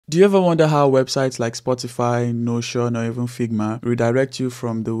Do you ever wonder how websites like Spotify, Notion, or even Figma redirect you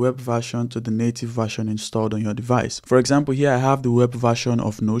from the web version to the native version installed on your device? For example, here I have the web version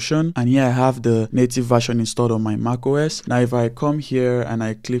of Notion, and here I have the native version installed on my macOS. Now, if I come here and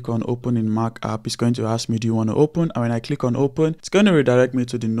I click on Open in Mac app, it's going to ask me, do you want to open? And when I click on Open, it's going to redirect me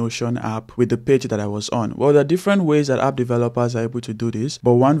to the Notion app with the page that I was on. Well, there are different ways that app developers are able to do this,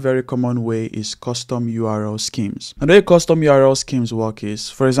 but one very common way is custom URL schemes. And the way custom URL schemes work is,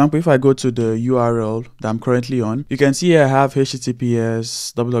 for example, if I go to the URL that I'm currently on, you can see here I have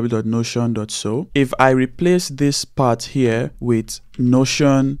https www.notion.so. If I replace this part here with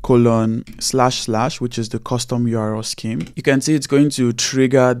Notion : / which is the custom URL scheme, you can see it's going to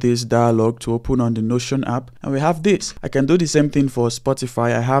trigger this dialog to open on the Notion app, and we have this. I can do the same thing for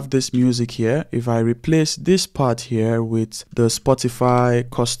Spotify. I have this music here. If I replace this part here with the Spotify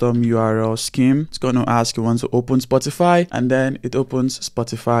custom URL scheme, it's going to ask you want to open Spotify, and then it opens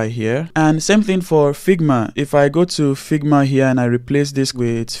Spotify here. And same thing for Figma. If I go to Figma here and I replace this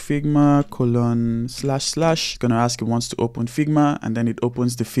with Figma : / it's going to ask you wants to open Figma, and then it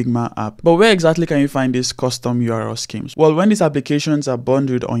opens the Figma app. But where exactly can you find these custom URL schemes? Well, when these applications are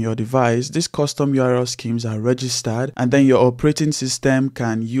bundled on your device, these custom URL schemes are registered, and then your operating system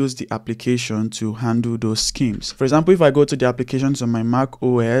can use the application to handle those schemes. For example, if I go to the applications on my Mac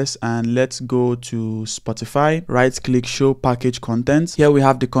OS and let's go to Spotify, right click show package contents. Here we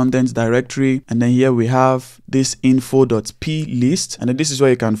have the contents directory, and then here we have this info.plist, and then this is where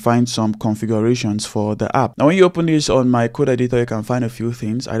you can find some configurations for the app. Now, when you open this on my code editor, you can find a few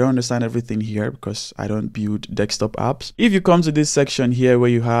things. I don't understand everything here because I don't build desktop apps. If you come to this section here where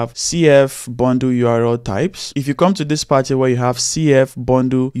you have CF bundle URL types, if you come to this part here where you have CF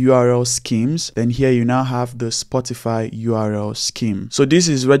bundle URL schemes, then here you now have the Spotify URL scheme. So this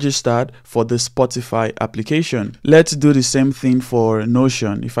is registered for the Spotify application. Let's do the same thing for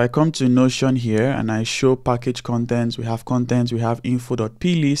Notion. If I come to Notion here and I show package contents, we have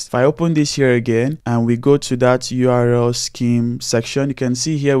info.plist. If I open this here again and we go to that URL scheme section, you can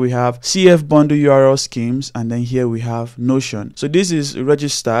see here we have CF bundle URL schemes, and then here we have Notion. So this is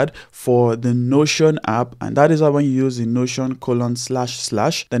registered for the Notion app, and that is why when you use the Notion : /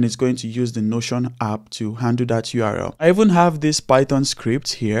 then it's going to use the Notion app to handle that URL. I even have this Python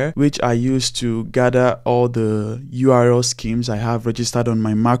script here which I use to gather all the URL schemes I have registered on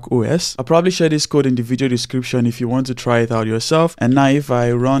my Mac OS. I'll probably share this code in the video description if you want to try it out yourself. And now if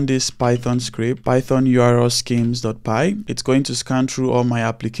I run this Python script, python URL schemes.py, it's going to scan through all my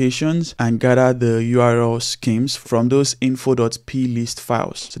applications and gather the URL schemes from those info.plist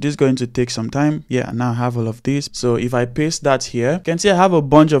files. So this is going to take some time. Yeah, now I have all of this. So if I paste that here, you can see I have a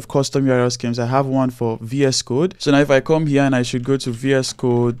bunch of custom URL schemes. I have one for VS Code. So now if I come here and I should go to VS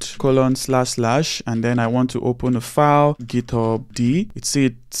Code : / and then I want to open a file, GitHub D,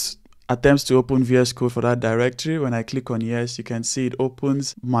 it attempts to open VS Code for that directory. When I click on yes, you can see it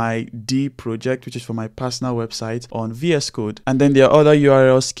opens my D project, which is for my personal website on VS Code. And then there are other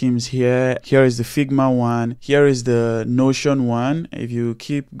URL schemes here. Here is the Figma one. Here is the Notion one. If you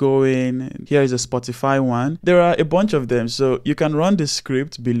keep going, here is the Spotify one. There are a bunch of them. So you can run the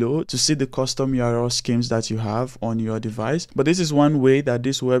script below to see the custom URL schemes that you have on your device. But this is one way that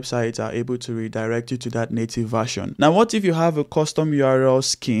these websites are able to redirect you to that native version. Now, what if you have a custom URL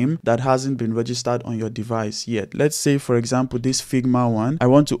scheme that hasn't been registered on your device yet? Let's say, for example, this Figma one, I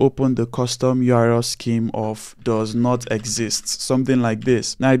want to open the custom URL scheme of does not exist, something like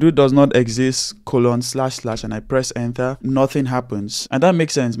this. Now I do does not exist : / and I press enter, nothing happens. And that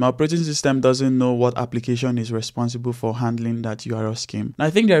makes sense. My operating system doesn't know what application is responsible for handling that URL scheme. Now I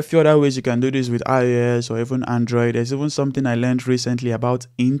think there are a few other ways you can do this with iOS or even Android. There's even something I learned recently about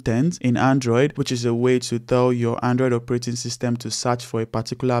intent in Android, which is a way to tell your Android operating system to search for a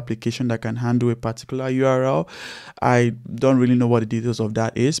particular application that can handle a particular URL. I don't really know what the details of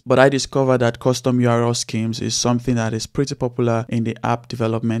that is, but I discovered that custom URL schemes is something that is pretty popular in the app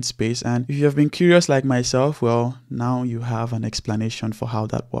development space. And if you have been curious like myself, well, now you have an explanation for how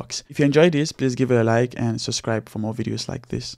that works. If you enjoyed this, please give it a like and subscribe for more videos like this.